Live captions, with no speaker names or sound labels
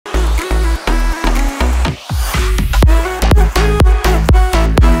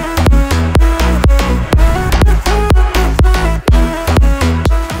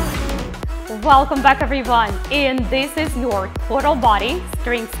welcome back everyone, and this is your total body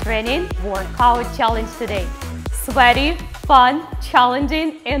strength training workout challenge today. Sweaty, fun,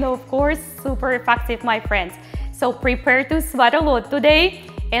 challenging, and of course super effective, my friends. So prepare to sweat a lot today,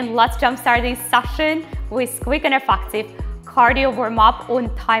 and let's jumpstart this session with quick and effective cardio warm-up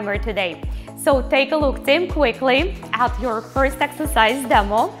on timer today. So take a look, team, quickly at your first exercise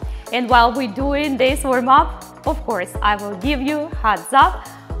demo, and while we're doing this warm-up, of course I will give you heads up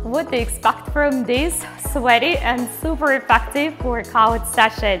what to expect from this sweaty and super effective workout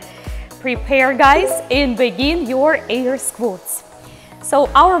session. Prepare guys and begin your air squats. So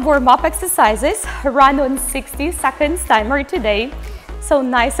our warm-up exercises run on 60 seconds timer today. So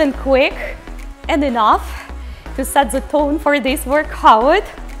nice and quick and enough to set the tone for this workout.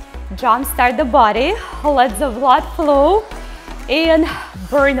 Jumpstart the body, let the blood flow and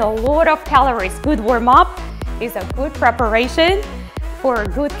burn a lot of calories. Good warm-up is a good preparation for a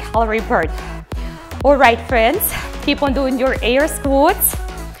good calorie burn. All right, friends, keep on doing your air squats,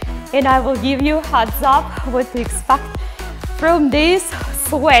 and I will give you heads up what to expect from this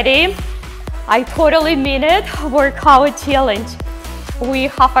sweaty, I totally mean it, workout challenge. We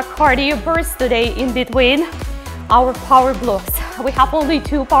have a cardio burst today in between our power blocks. We have only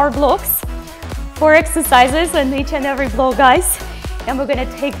 2 power blocks, 4 exercises in each and every block, guys, and we're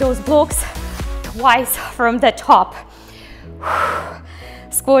gonna take those blocks twice from the top.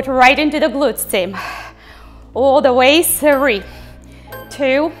 Squat right into the glutes, team. All the way, 3,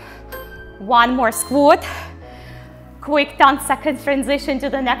 2, 1 more squat. Quick 10 seconds transition to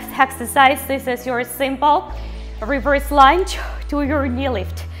the next exercise. This is your simple reverse lunge to your knee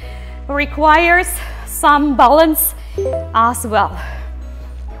lift. Requires some balance as well.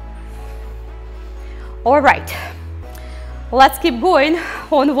 All right, let's keep going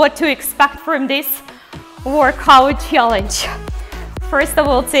on what to expect from this workout challenge. First of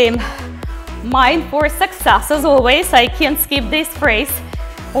all, team, mind for success. As always, I can't skip this phrase.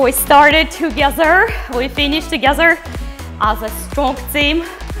 We started together, we finished together as a strong team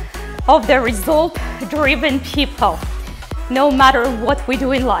of the result-driven people, no matter what we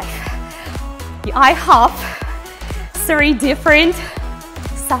do in life. I have 3 different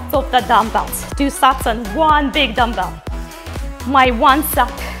sets of the dumbbells, 2 sets and 1 big dumbbell. My 1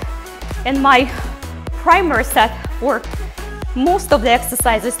 set and my primer set for most of the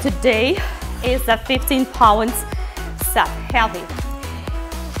exercises today is a 15 pounds set, heavy.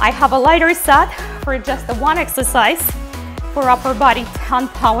 I have a lighter set for just the 1 exercise for upper body 10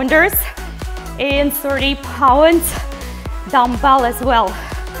 pounders and 30 pounds dumbbell as well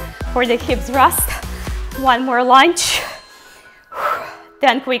for the hips rest. 1 more lunge,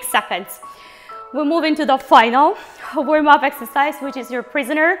 10 quick seconds. We move into the final warm-up exercise, which is your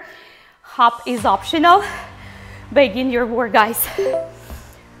prisoner. Hop is optional. Begin your work, guys.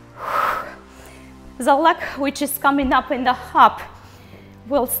 The leg which is coming up in the hop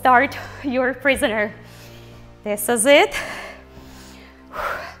will start your prisoner. This is it.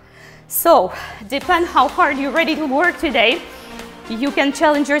 So, depend how hard you're ready to work today. You can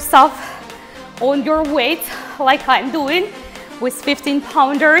challenge yourself on your weight like I'm doing with 15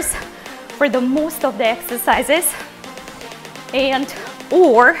 pounders for the most of the exercises, and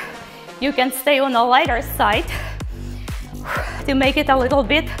or you can stay on the lighter side to make it a little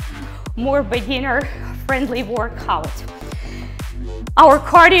bit more beginner-friendly workout. Our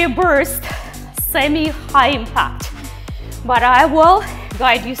cardio burst, semi-high impact, but I will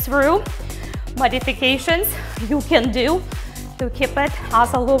guide you through modifications you can do to keep it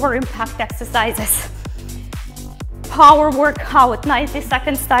as a lower impact exercises. Power workout, 90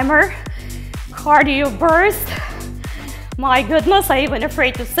 seconds timer, cardio burst. My goodness, I'm even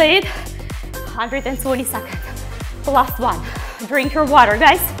afraid to say it, 120 seconds. Last one, drink your water,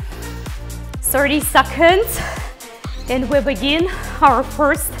 guys. 30 seconds, and we begin our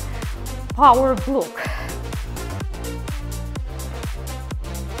first power block.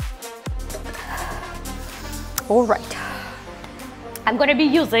 All right, I'm gonna be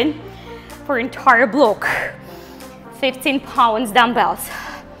using for entire block 15 pounds dumbbells.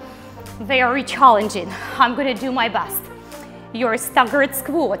 Very challenging. I'm gonna do my best. Your staggered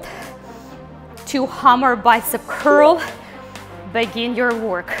squat to hammer bicep curl. Begin your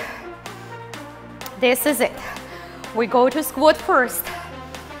work. This is it. We go to squat first,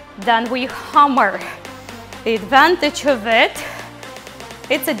 then we hammer. The advantage of it,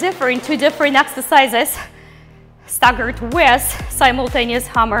 it's a 2 different exercises, staggered with simultaneous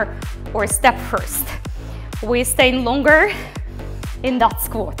hammer or step first. We stay longer in that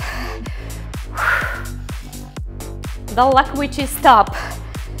squat. The leg which is up,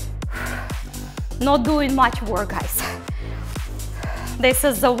 not doing much work, guys. This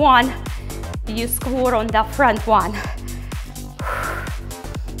is the one you squat on the front one.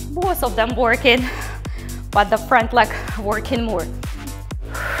 Both of them working, but the front leg working more.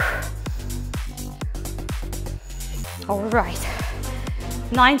 All right,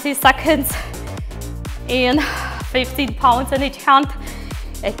 90 seconds and 15 pounds in each hand.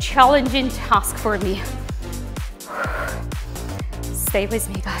 A challenging task for me. Stay with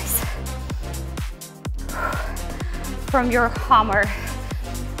me, guys. From your hammer,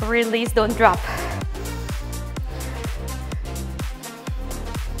 release, don't drop.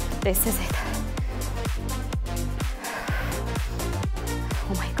 This is it.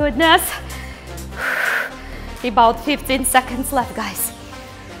 Oh my goodness. About 15 seconds left, guys.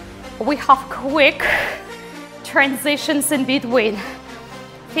 We have quick transitions in between.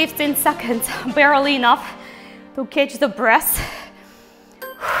 15 seconds, barely enough to catch the breath.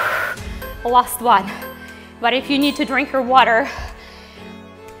 Last one. But if you need to drink your water,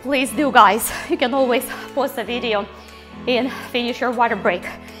 please do, guys. You can always pause the video and finish your water break.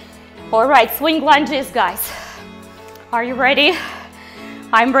 All right, swing lunges, guys. Are you ready?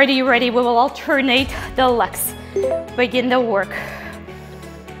 I'm ready, you ready? We will alternate the legs. Begin the work.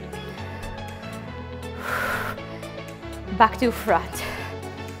 Back to front.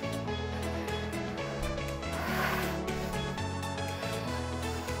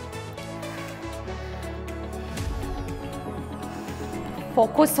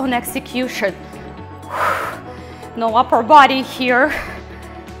 Focus on execution. No upper body here.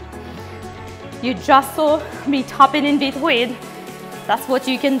 You just saw me tapping in between. That's what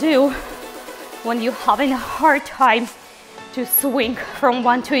you can do when you're having a hard time to swing from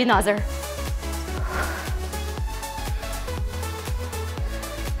one to another.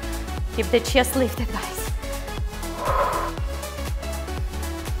 Keep the chest lifted, guys.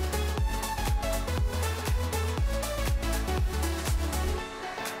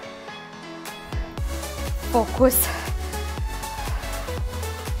 Focus.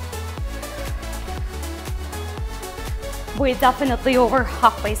 We're definitely over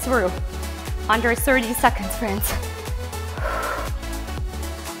halfway through. Under 30 seconds, friends.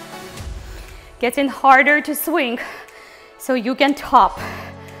 Getting harder to swing so you can top.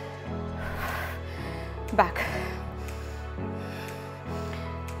 Back.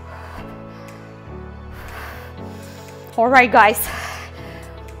 All right, guys.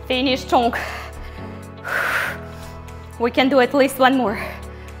 Finish strong. We can do at least one more.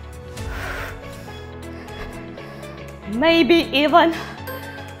 Maybe even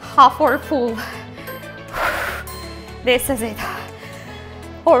half or full. This is it.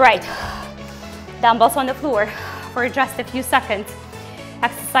 All right, dumbbells on the floor for just a few seconds.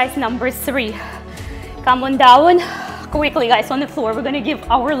 Exercise number 3. Come on down quickly, guys, on the floor. We're gonna give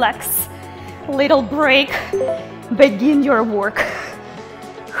our legs a little break. Begin your work.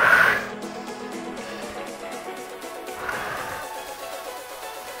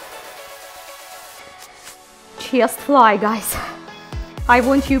 Chest fly, guys. I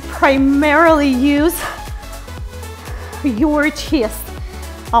want you primarily use your chest.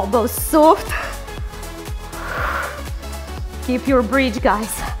 Elbows soft. Keep your bridge,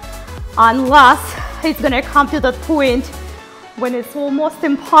 guys. Unless it's gonna come to that point when it's almost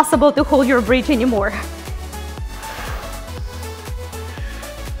impossible to hold your bridge anymore.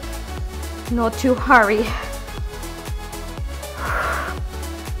 Not to hurry.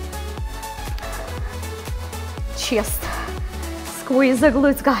 Chest. Squeeze the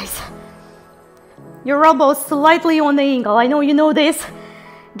glutes, guys. Your elbows slightly on the angle. I know you know this.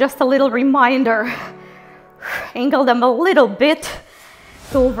 Just a little reminder. Angle them a little bit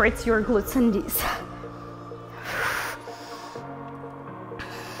towards your glutes and knees.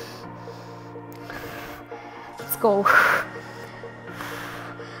 Let's go.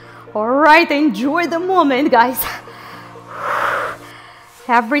 All right, enjoy the moment, guys.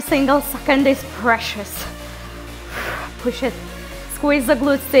 Every single second is precious. Push it. Squeeze the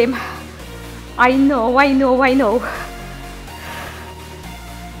glutes, team. I know, I know, I know.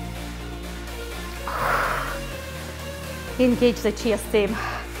 Engage the chest, team.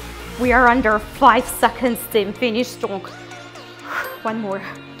 We are under 5 seconds, team. Finish strong. One more.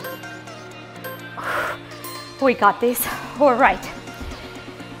 We got this. All right.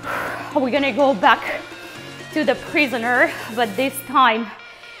 We're gonna go back to the prisoner, but this time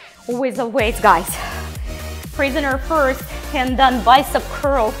with the weights, guys. Prisoner first, and then bicep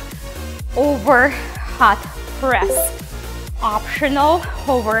curl overhead press. Optional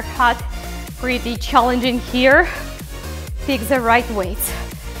overhead, pretty challenging here. Pick the right weights.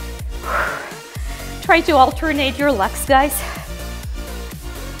 Try to alternate your legs, guys.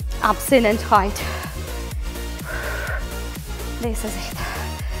 Ups in and tight. This is it.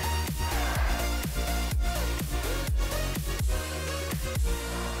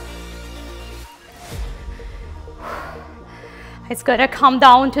 It's gonna come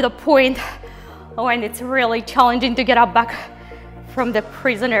down to the point when it's really challenging to get up back from the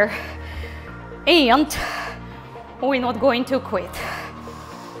prisoner. And we're not going to quit.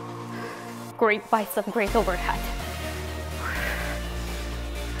 Great bicep, great overhead.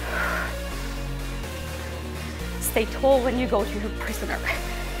 Stay tall when you go to your prisoner.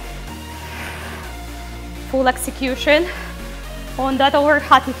 Full execution on that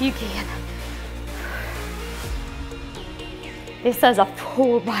overhead if you can. This is a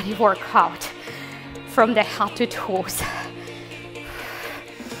full body workout from the head to toes.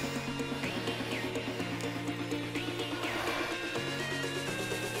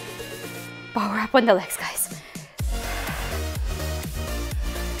 Power up on the legs, guys.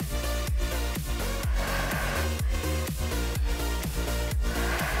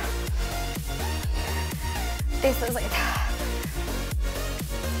 This is it.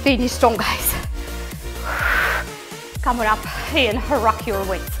 Finish strong, guys. Come on up and rock your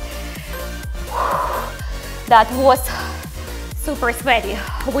weights. That was super sweaty.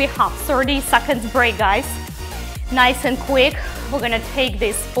 We have 30 seconds break, guys. Nice and quick. We're gonna take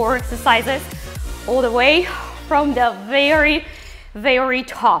these 4 exercises all the way from the very, very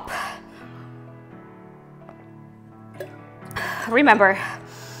top. Remember,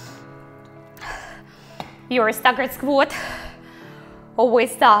 your staggered squat,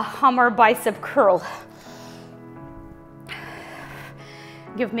 always the hammer bicep curl.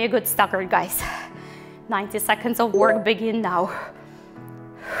 Give me a good staggered, guys. 90 seconds of work begin now.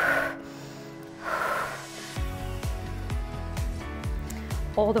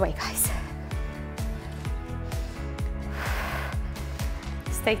 All the way, guys.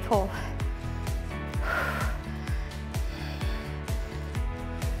 Stay tall.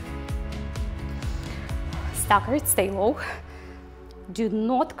 Staggered, stay low. Do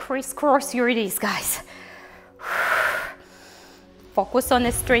not crisscross your knees, guys. Focus on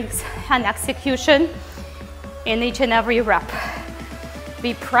the strength and execution in each and every rep.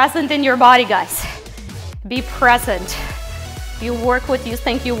 Be present in your body, guys. Be present. You work what you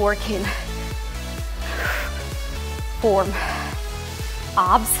think you're working. Form.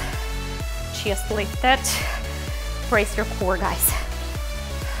 Abs. Chest lifted. Brace your core, guys.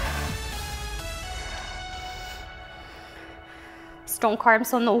 Strong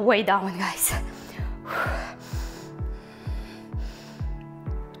arms on the way down, guys.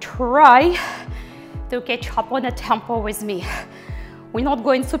 Try to catch up on the tempo with me. We're not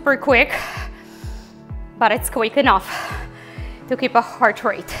going super quick, but it's quick enough to keep a heart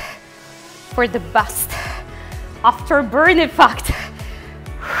rate for the best afterburn effect.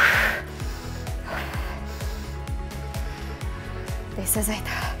 This is it.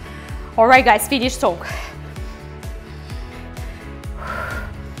 All right, guys, finish strong.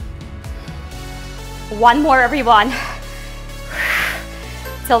 One more, everyone.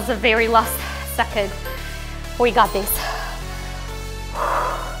 Till the very last second. We got this.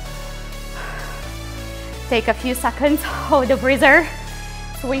 Take a few seconds of the breather,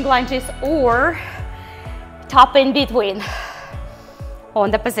 swing lunges or top in between.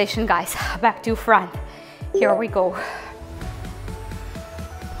 On the position, guys, back to front. Here we go.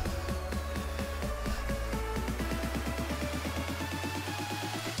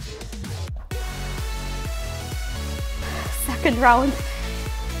 Second round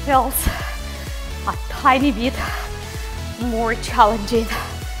feels a tiny bit more challenging.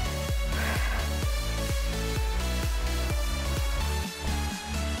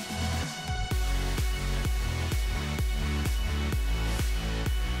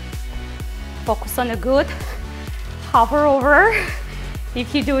 Focus on a good hover over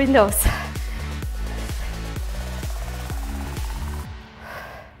if you're doing those.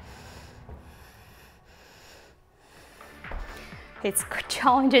 It's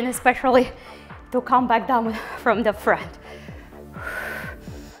challenging, especially to come back down from the front.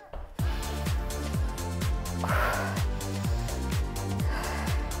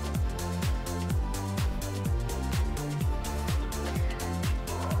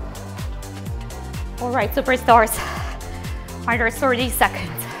 All right, superstars, under 30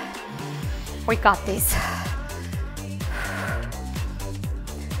 seconds. We got this.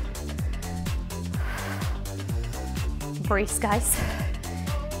 Breathe, guys,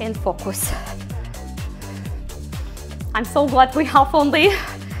 and focus. I'm so glad we have only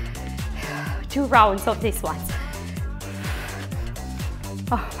 2 rounds of these ones.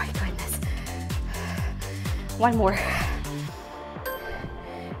 Oh my goodness. One more.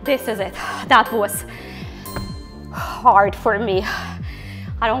 This is it. That was hard for me.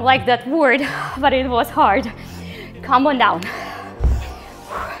 I don't like that word, but it was hard. Come on down.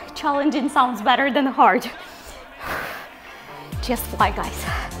 Challenging sounds better than hard. chest fly, guys.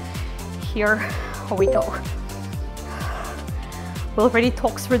 Here we go. We already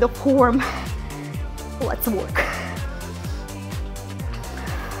talked through the form. Let's work.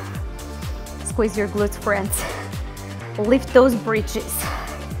 Squeeze your glutes, friends. Lift those bridges.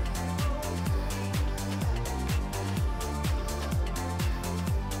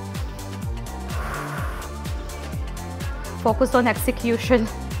 Focus on execution.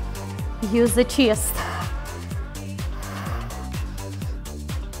 Use the chest.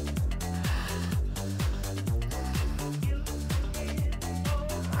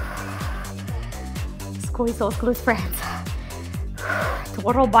 Squeeze those glutes, friends.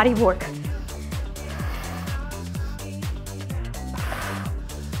 Total body work.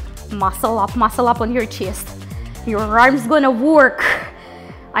 Muscle up on your chest. Your arms gonna work.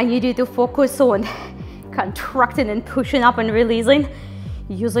 I need you to focus on contracting and pushing up and releasing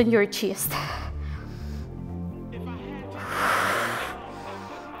using your chest.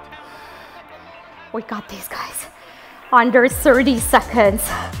 We got this, guys. Under 30 seconds.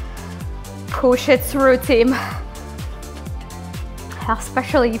 Push it through, team.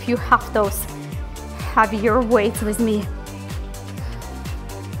 Especially if you have those heavier weights with me.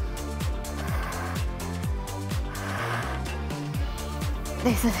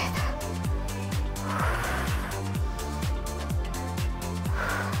 This is it.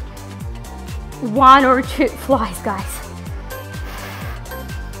 One or two flies, guys.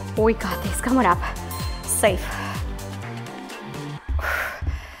 We got this. Come on up. Safe.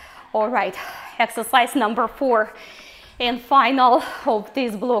 All right, exercise number 4 and final of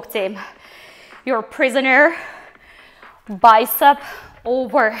this block, team. Your prisoner bicep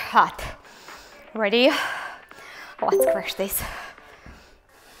overhead. Ready? Let's crush this.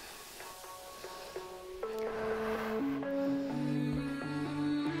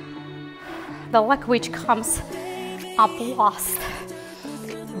 The leg which comes up last.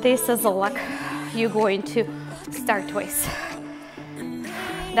 This is the leg you're going to start with.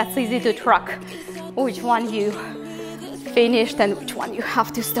 That's easy to track which one you finished and which one you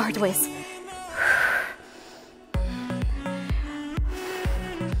have to start with.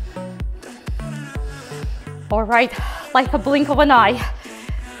 All right, like a blink of an eye,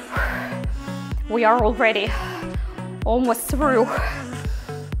 we are already almost through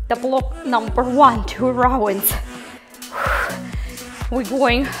the block number 1, 2 rounds. We're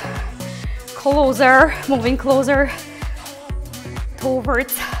going closer, moving closer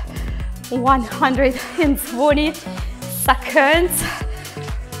towards 120 seconds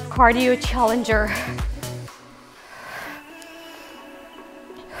cardio challenger.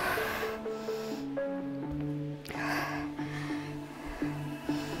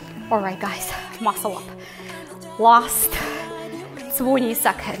 All right, guys, muscle up. Last 20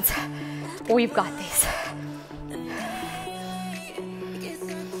 seconds. We've got this.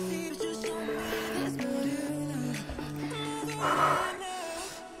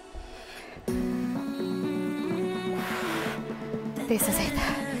 This is it.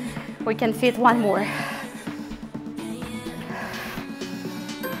 We can fit one more.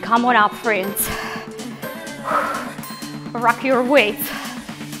 Come on up, friends. Rock your weight.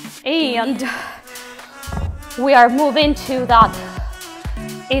 And we are moving to that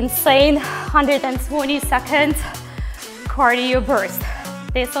insane 120 seconds cardio burst.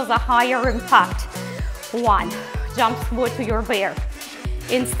 This is a higher impact one. Jump squat to your bear.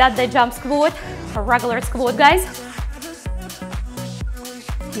 Instead the jump squat, a regular squat, guys.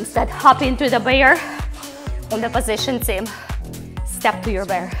 Instead, hop into the bear on the position, team. Step to your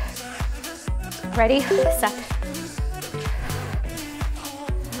bear. Ready, set.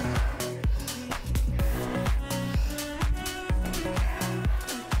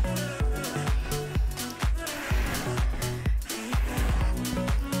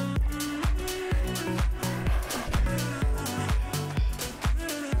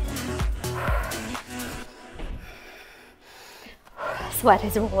 Sweat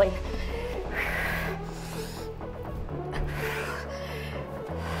is rolling.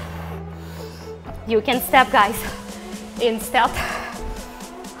 You can step, guys. In step,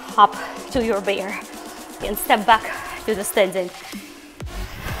 hop to your bear. And step back to the standing.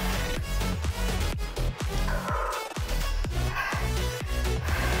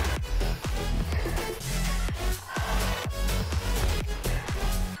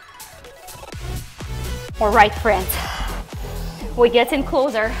 All right, friends. We're getting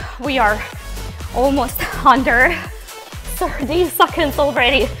closer. We are almost under 30 seconds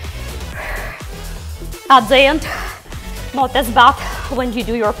already. At the end, not as bad when you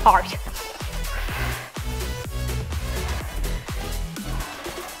do your part.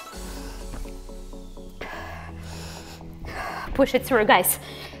 push it through, guys,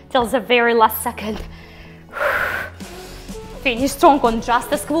 till the very last second. Finish strong on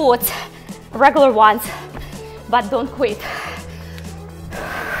just the squats, regular ones, but don't quit.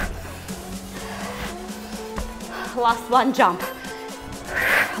 Last one, jump.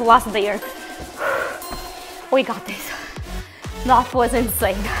 Last there. We got this. That was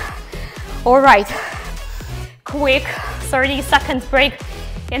insane. All right, quick 30 seconds break,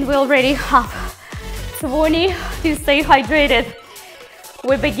 and we already have 20 to stay hydrated.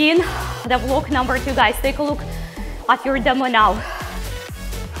 We begin the block number 2, guys. Take a look at your demo now.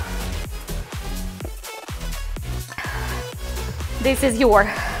 This is your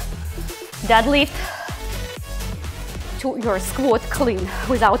deadlift to your squat clean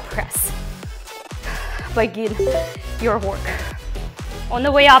without press. Begin your work. On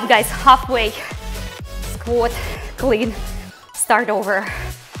the way up, guys, halfway, squat, clean, start over.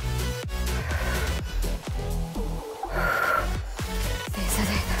 This is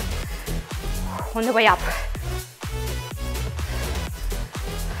it. On the way up.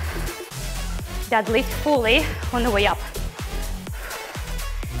 Deadlift fully on the way up.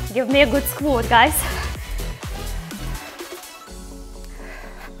 Give me a good squat, guys.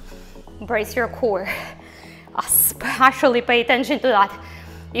 Brace your core. Especially pay attention to that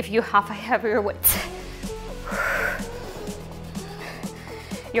if you have a heavier weight.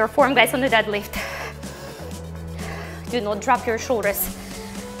 Your form, guys, on the deadlift. Do not drop your shoulders.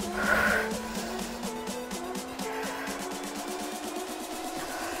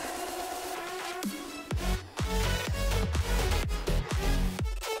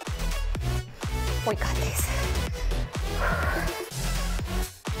 We got this.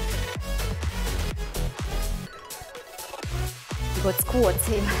 Good squat,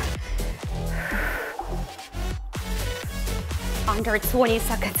 team. Under 20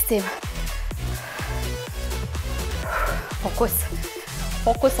 seconds, team.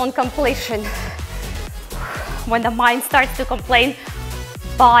 Focus on completion. When the mind starts to complain,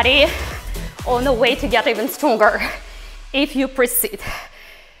 body on the way to get even stronger if you proceed.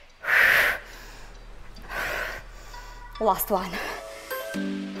 Last one.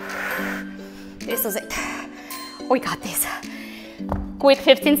 This is it. We got this. Quick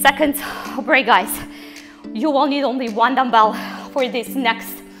 15 seconds break, guys. You will need only one dumbbell for this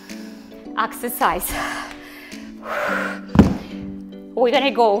next exercise. We're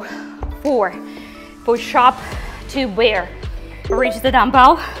gonna go for push-up to bear. Reach the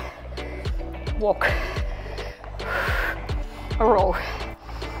dumbbell, walk, row.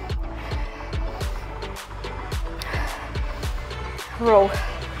 Row.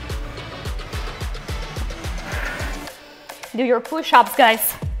 Do your push-ups,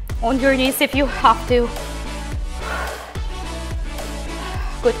 guys, on your knees if you have to.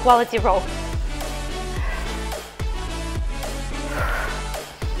 Good quality row.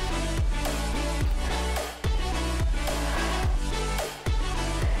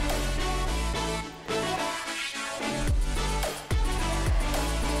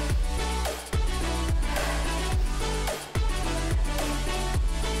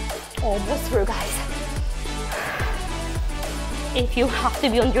 Almost through, guys. If you have to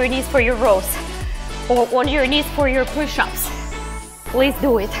be on your knees for your rows or on your knees for your push-ups, please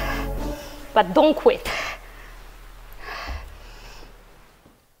do it, but don't quit.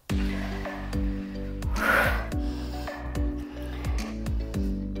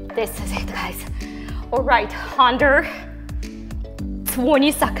 This is it, guys. All right, under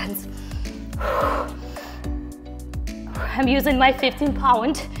 20 seconds. I'm using my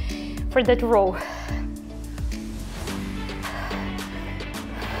 15-pound for that row.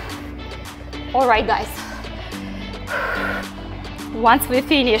 All right, guys. Once we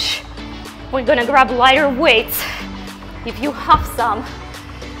finish, we're gonna grab lighter weights. If you have some,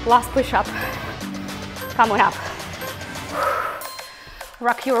 last push-up. Come on up.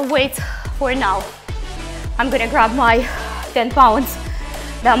 Rock your weight for now. I'm gonna grab my 10 pounds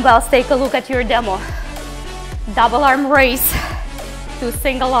dumbbells. Take a look at your demo. Double arm raise to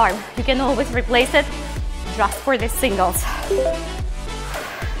single arm. You can always replace it just for the singles.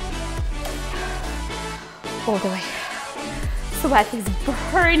 All the way. Sweat is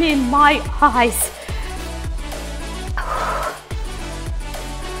burning my eyes.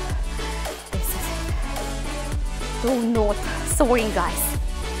 This is it. Do not swing, guys.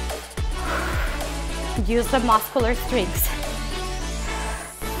 Use the muscular strength.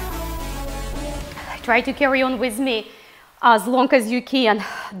 Try to carry on with me as long as you can.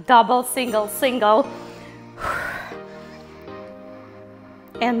 Double, single, single.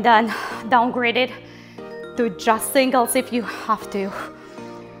 And then downgrade it to just singles if you have to.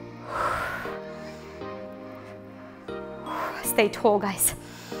 Stay tall, guys.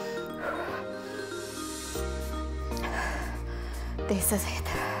 This is it.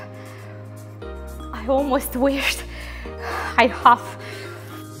 I almost wished I have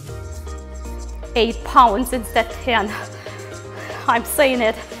 8 pounds instead 10. I'm saying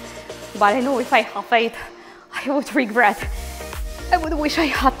it, but I know if I have 8, I would regret. I would wish I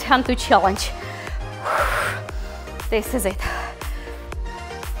had 10 to challenge. This is it.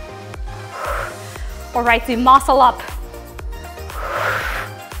 All right, we muscle up.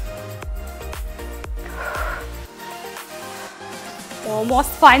 Almost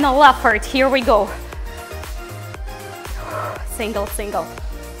final effort, here we go. Single, single.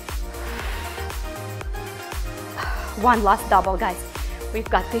 One last double, guys. We've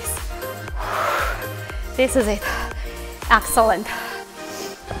got this. This is it. Excellent.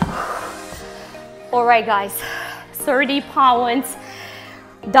 All right, guys. 30 pounds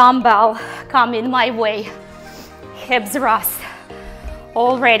dumbbell coming my way. Hips rest.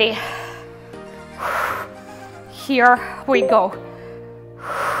 All ready. Here we go.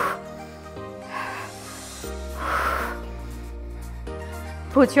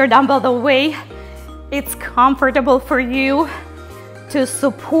 Put your dumbbell away. It's comfortable for you to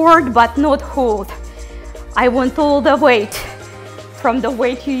support but not hold. I want all the weight from the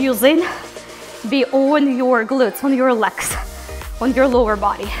weight you're using be on your glutes, on your legs, on your lower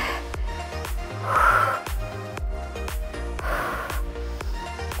body.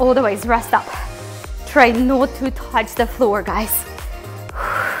 Always rest up. Try not to touch the floor, guys.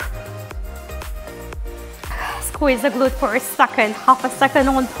 Squeeze the glute for a second, half a second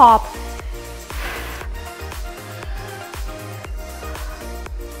on top.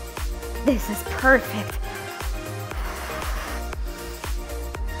 This is perfect.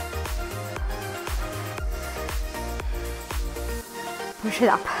 Push it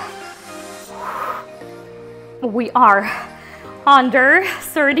up. We are under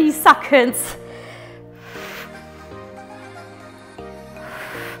 30 seconds.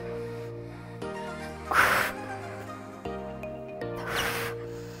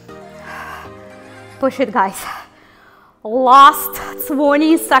 Push it, guys. Last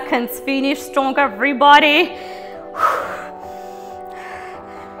 20 seconds. Finish strong, everybody.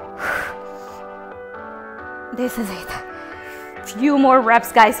 This is it. Few more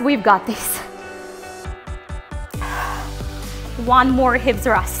reps, guys. We've got this. One more hip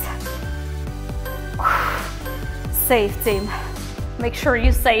thrust. Safe, team. Make sure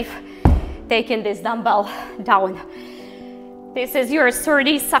you're safe taking this dumbbell down. This is your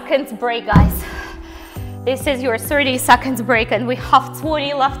 30 seconds break, guys. This is your 30 seconds break, and we have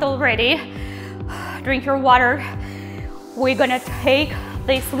 20 left already. Drink your water. We're gonna take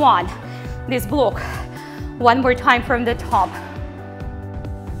this block, one more time from the top.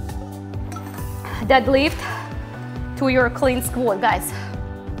 Deadlift to your clean squat, guys.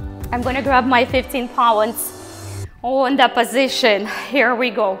 I'm gonna grab my 15 pounds on the position. Here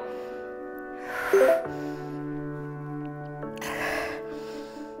we go.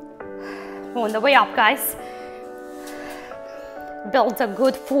 On the way up, guys, build a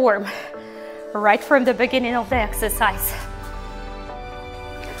good form right from the beginning of the exercise.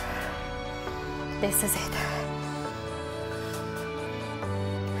 This is it.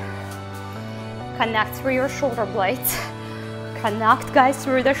 Connect through your shoulder blades. Connect, guys,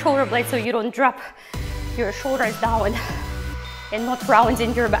 through the shoulder blades so you don't drop your shoulders down and not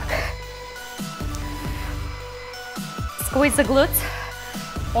rounding your back. Squeeze the glutes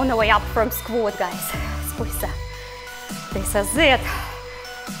on the way up from squat, guys. Squeeze that. This is it.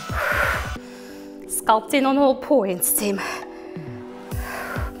 Sculpting on all points, team.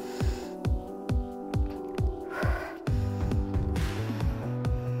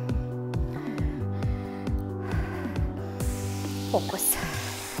 Focus.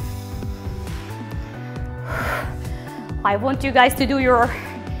 I want you guys to do your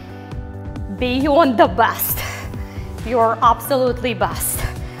beyond the best, your absolutely best.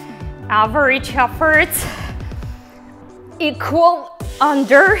 Average effort equal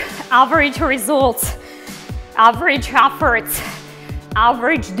under average results. Average effort,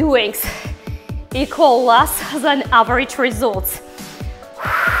 average doings equal less than average results.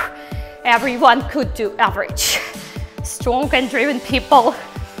 Everyone could do average. Strong and driven people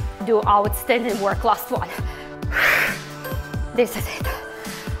do outstanding work. Last one. This is it.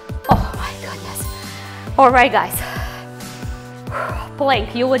 Oh my goodness. All right, guys.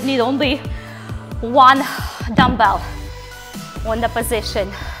 Plank, you would need only one dumbbell on the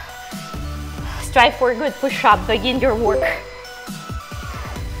position. Strive for a good push-up. Begin your work.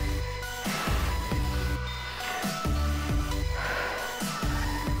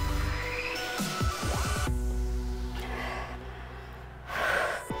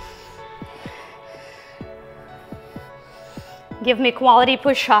 Give me quality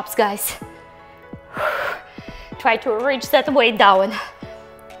push-ups, guys. Try to reach that weight down.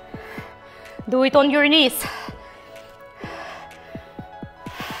 Do it on your knees.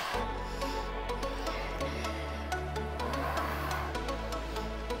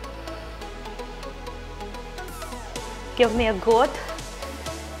 Give me a good,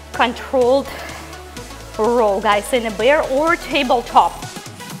 controlled roll, guys, in a bear or tabletop.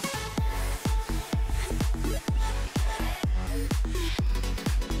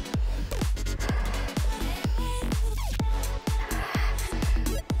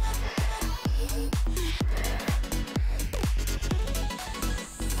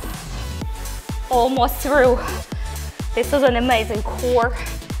 Almost through. This is an amazing core,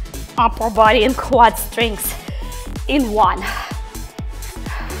 upper body, and quad strengths in one.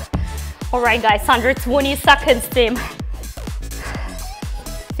 All right, guys, under 20 seconds, team.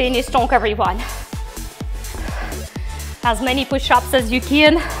 Finish strong, everyone. As many push-ups as you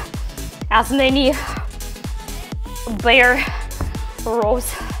can, as many bear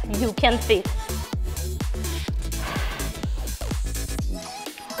rows you can fit.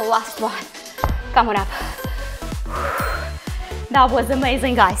 Last one. Come on up. That was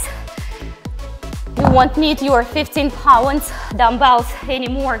amazing, guys. You won't need your 15 pounds dumbbells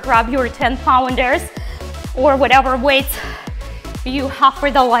anymore. Grab your 10 pounders or whatever weight you have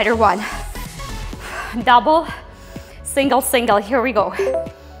for the lighter one. Double, single, single. Here we go.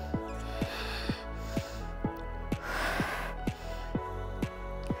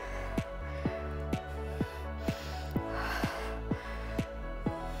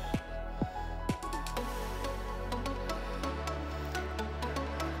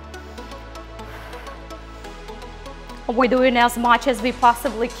 We're doing as much as we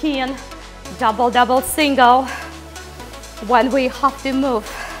possibly can. Double, double, single. When we have to move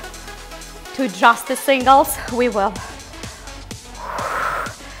to just the singles, we will.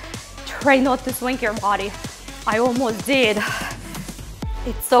 Try not to swing your body. I almost did.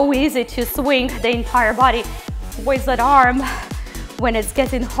 It's so easy to swing the entire body with that arm when it's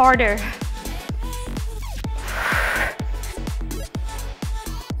getting harder.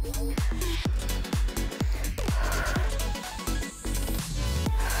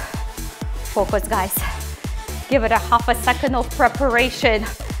 Focus, guys. Give it a half a second of preparation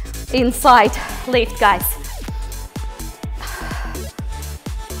inside lift, guys.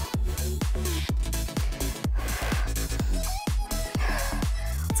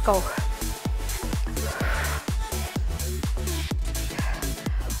 Let's go.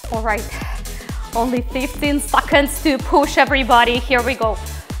 All right, only 15 seconds to push, everybody. Here we go.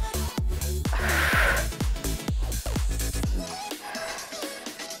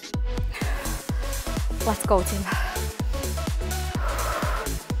 Let's go, team.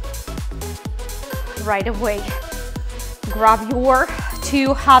 Right away, grab your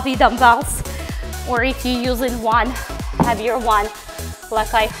 2 heavy dumbbells, or if you're using one heavier one,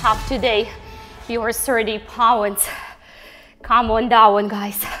 like I have today, your 30 pounds. Come on down,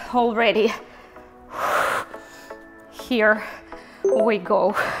 guys, already. Here we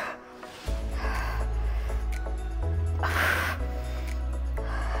go.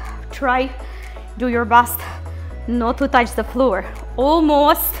 Try, do your best not to touch the floor.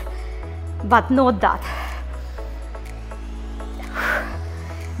 Almost, but not that.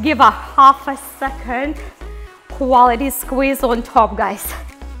 Give a half a second quality squeeze on top, guys.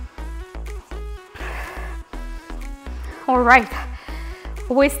 All right,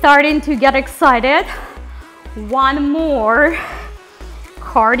 we're starting to get excited. One more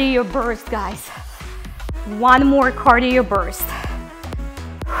cardio burst, guys. One more cardio burst.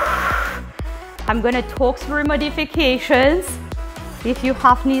 I'm gonna talk through modifications. If you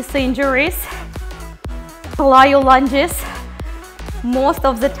have knee injuries, plyo lunges, most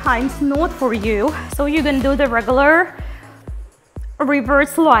of the times not for you. So you can do the regular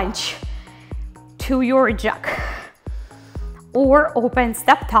reverse lunge to your jack or open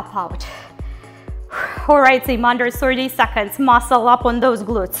step tap out. All right, team, under 30 seconds, muscle up on those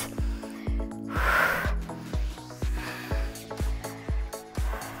glutes.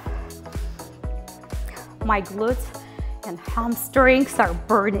 My glutes and hamstrings are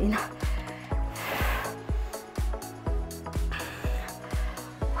burning.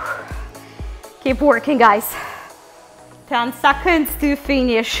 Keep working, guys. 10 seconds to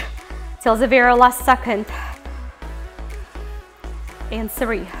finish till the very last second. In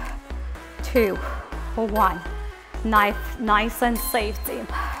 3, 2, 1. Nice and safe, team.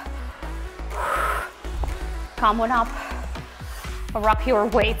 Come on up. Wrap your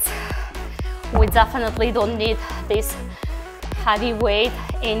weights. We definitely don't need this heavy weight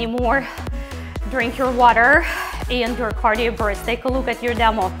anymore. Drink your water and your cardio burst. Take a look at your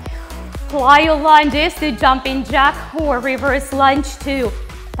demo. Plyo lunges to jumping jack or reverse lunge to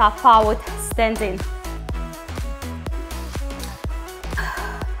tap out standing.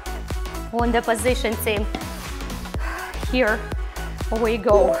 On the position, team. Here we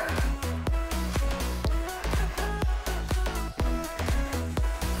go.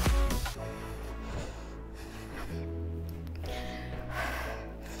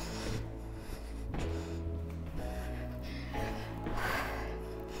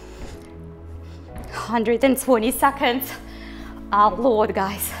 Hundred and 20 seconds. Our Lord,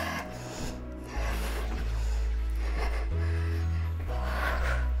 guys.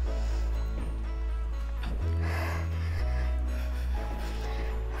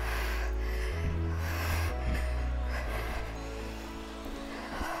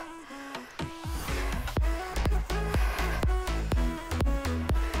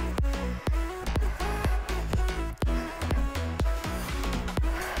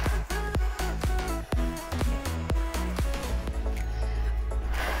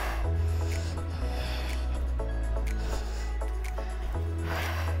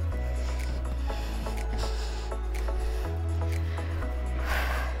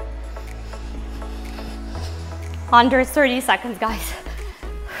 Under 30 seconds, guys.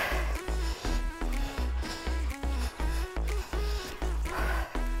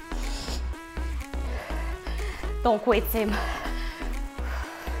 Don't quit, team.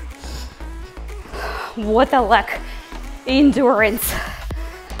 What a leg endurance.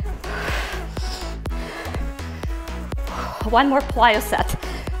 One more plyo set.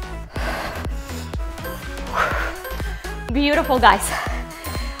 Beautiful, guys.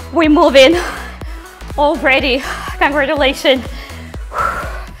 We move in already. Congratulations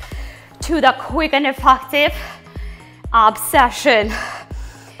to the quick and effective ab session.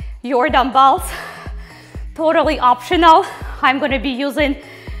 Your dumbbells, totally optional. I'm gonna be using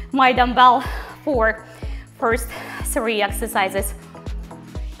my dumbbell for first 3 exercises.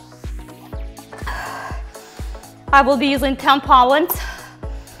 I will be using 10 pounds.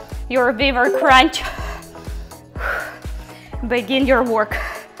 Your beaver crunch. Begin your work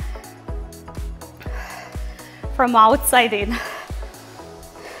from outside in.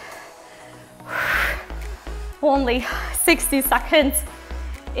 Only 60 seconds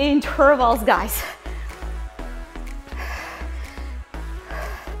intervals, guys.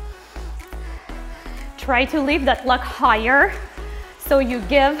 Try to lift that leg higher so you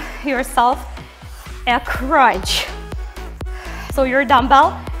give yourself a crunch. So your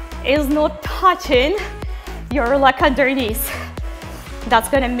dumbbell is not touching your leg underneath. That's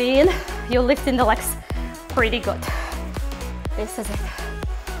gonna mean you're lifting the legs pretty good. This is it.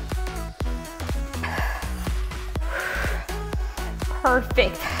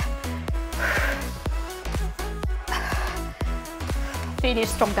 Perfect. Finish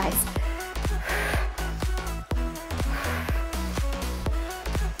strong, guys.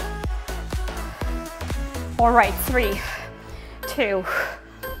 All right, 3, 2,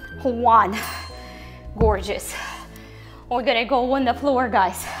 1. Gorgeous. We're gonna go on the floor,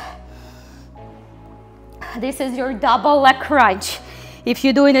 guys. This is your double leg crunch. If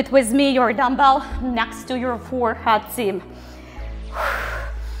you're doing it with me, your dumbbell next to your forehead, team.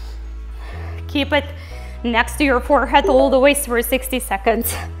 Keep it next to your forehead all the way through 60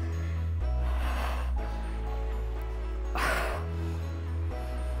 seconds.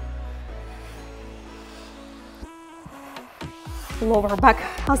 Lower back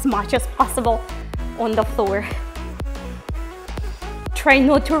as much as possible on the floor. Try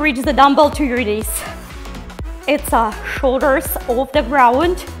not to reach the dumbbell to your knees. It's shoulders off the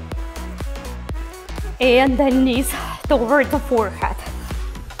ground and the knees toward the forehead.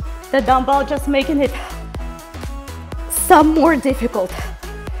 The dumbbell just making it some more difficult.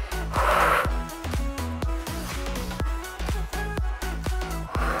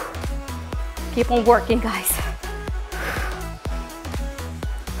 Keep on working, guys.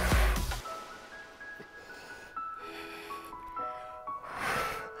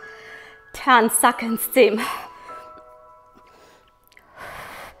 Ten seconds, team.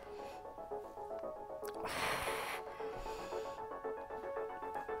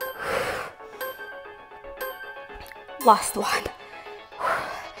 Last one.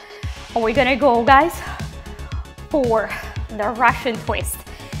 We're gonna go, guys, for the Russian twist.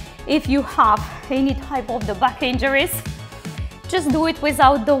 If you have any type of the back injuries, just do it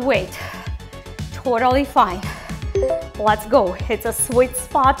without the weight. Totally fine. Let's go. It's a sweet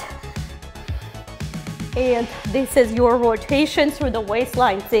spot. And this is your rotation through the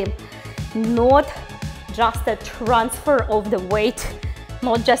waistline, team. Not just a transfer of the weight,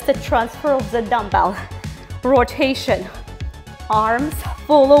 not just a transfer of the dumbbell. rotation. Arms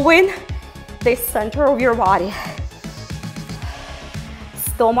following the center of your body.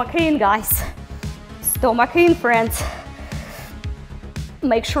 Stomach in, guys. Stomach in, friends.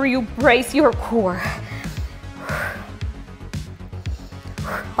 Make sure you brace your core.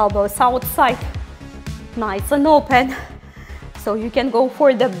 Elbows outside, nice and open. So you can go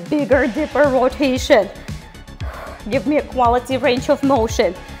for the bigger, deeper rotation. Give me a quality range of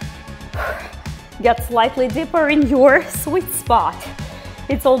motion. Get slightly deeper in your sweet spot.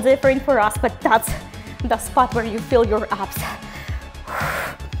 It's all different for us, but that's the spot where you feel your abs.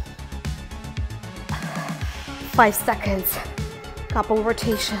 5 seconds, couple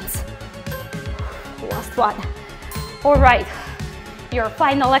rotations. Last one. All right, your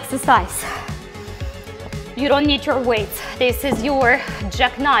final exercise. You don't need your weights. This is your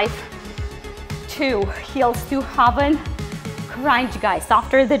jackknife. 2 heels to heaven crunch, guys,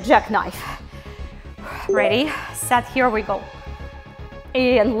 after the jackknife. Ready, set, here we go.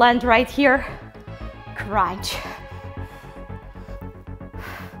 And land right here, crunch.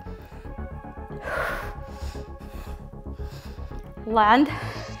 Land.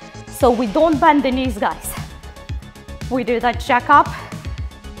 So we don't bend the knees, guys. We do that jack up,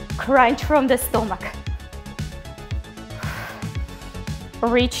 crunch from the stomach.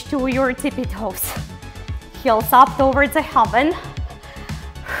 Reach to your tippy toes. Heels up towards the heaven.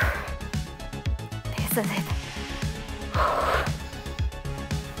 This is it.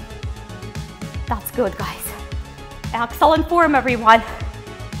 That's good, guys. Excellent form, everyone.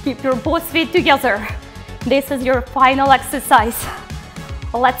 Keep your both feet together. This is your final exercise.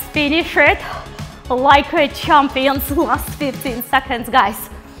 Let's finish it like a champions. Last 15 seconds, guys.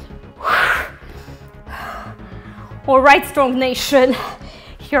 All right, strong nation.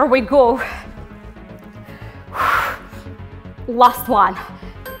 Here we go. Last one.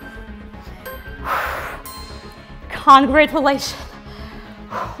 Congratulations.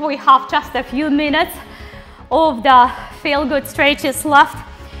 We have just a few minutes of the feel-good stretches left.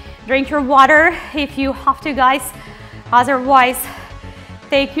 Drink your water if you have to, guys. Otherwise,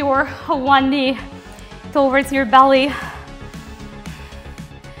 take your one knee towards your belly.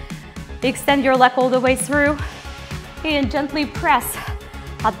 Extend your leg all the way through and gently press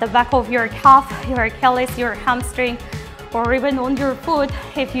at the back of your calf, your Achilles, your hamstring, or even on your foot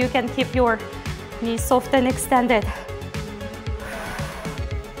if you can keep your knees soft and extended.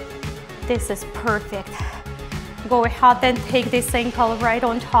 This is perfect. Go ahead and take this ankle right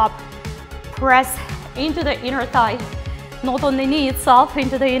on top. Press into the inner thigh, not on the knee itself,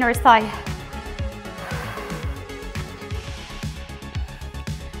 into the inner thigh.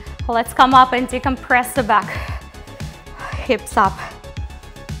 Let's come up and decompress the back. Hips up.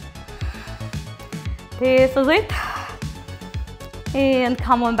 This is it. And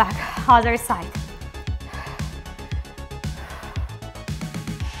come on back, other side.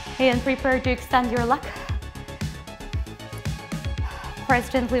 And prepare to extend your leg. Press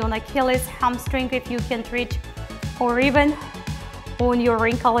gently on Achilles, hamstring if you can't reach, or even on your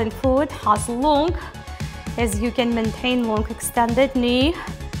ankle and foot, as long as you can maintain long extended knee,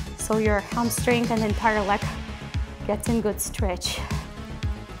 so your hamstring and entire leg gets in good stretch.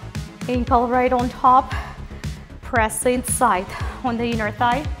 Ankle right on top, press inside on the inner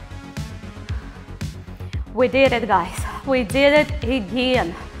thigh. We did it, guys. We did it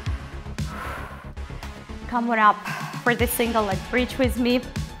again. Come on up for the single leg. Reach with me.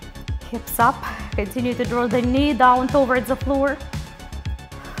 Hips up. Continue to draw the knee down towards the floor.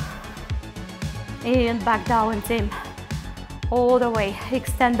 And back down, team. All the way.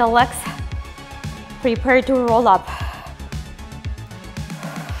 Extend the legs. Prepare to roll up.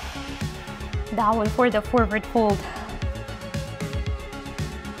 Down for the forward fold.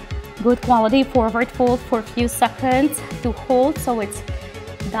 Good quality forward fold for a few seconds to hold so it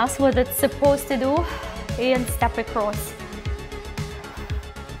does what it's supposed to do, and step across.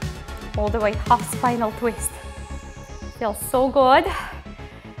 All the way, half spinal twist. Feels so good.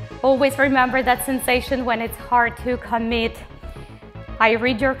 Always remember that sensation when it's hard to commit. I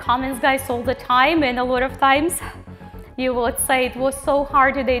read your comments, guys, all the time, and a lot of times you would say it was so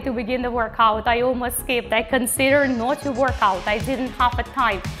hard today to begin the workout. I almost skipped. I considered not to work out. I didn't have a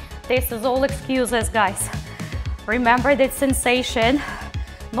time. This is all excuses, guys. Remember that sensation,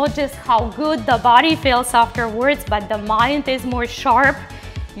 not just how good the body feels afterwards, but the mind is more sharp.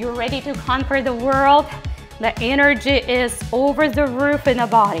 You're ready to conquer the world. The energy is over the roof in the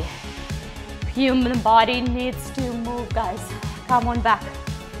body. Human body needs to move, guys. Come on back.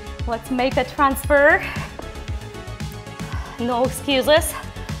 Let's make a transfer. No excuses.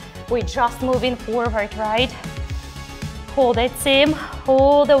 We're just moving forward, right? Hold it, team,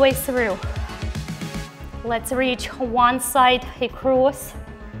 all the way through. Let's reach one side across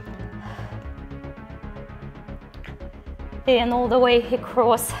and all the way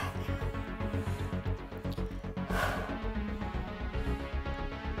across.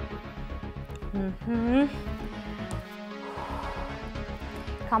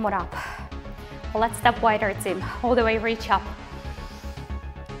 Come on up. Let's step wider, team. All the way, reach up.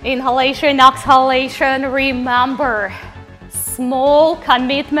 Inhalation, exhalation. Remember, small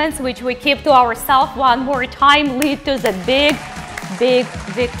commitments which we keep to ourselves one more time lead to the big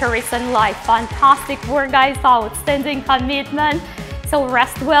victories in life. Fantastic work, guys. Outstanding commitment. So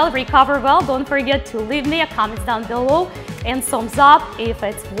rest well, recover well. Don't forget to leave me a comment down below and thumbs up if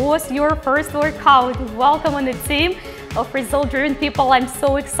it was your first workout. Welcome on the team of result-driven people. I'm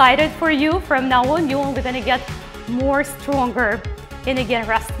so excited for you. From now on, you're only gonna get more stronger. And again,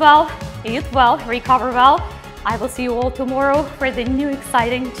 rest well, eat well, recover well. I will see you all tomorrow for the new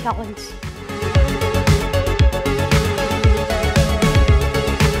exciting challenge.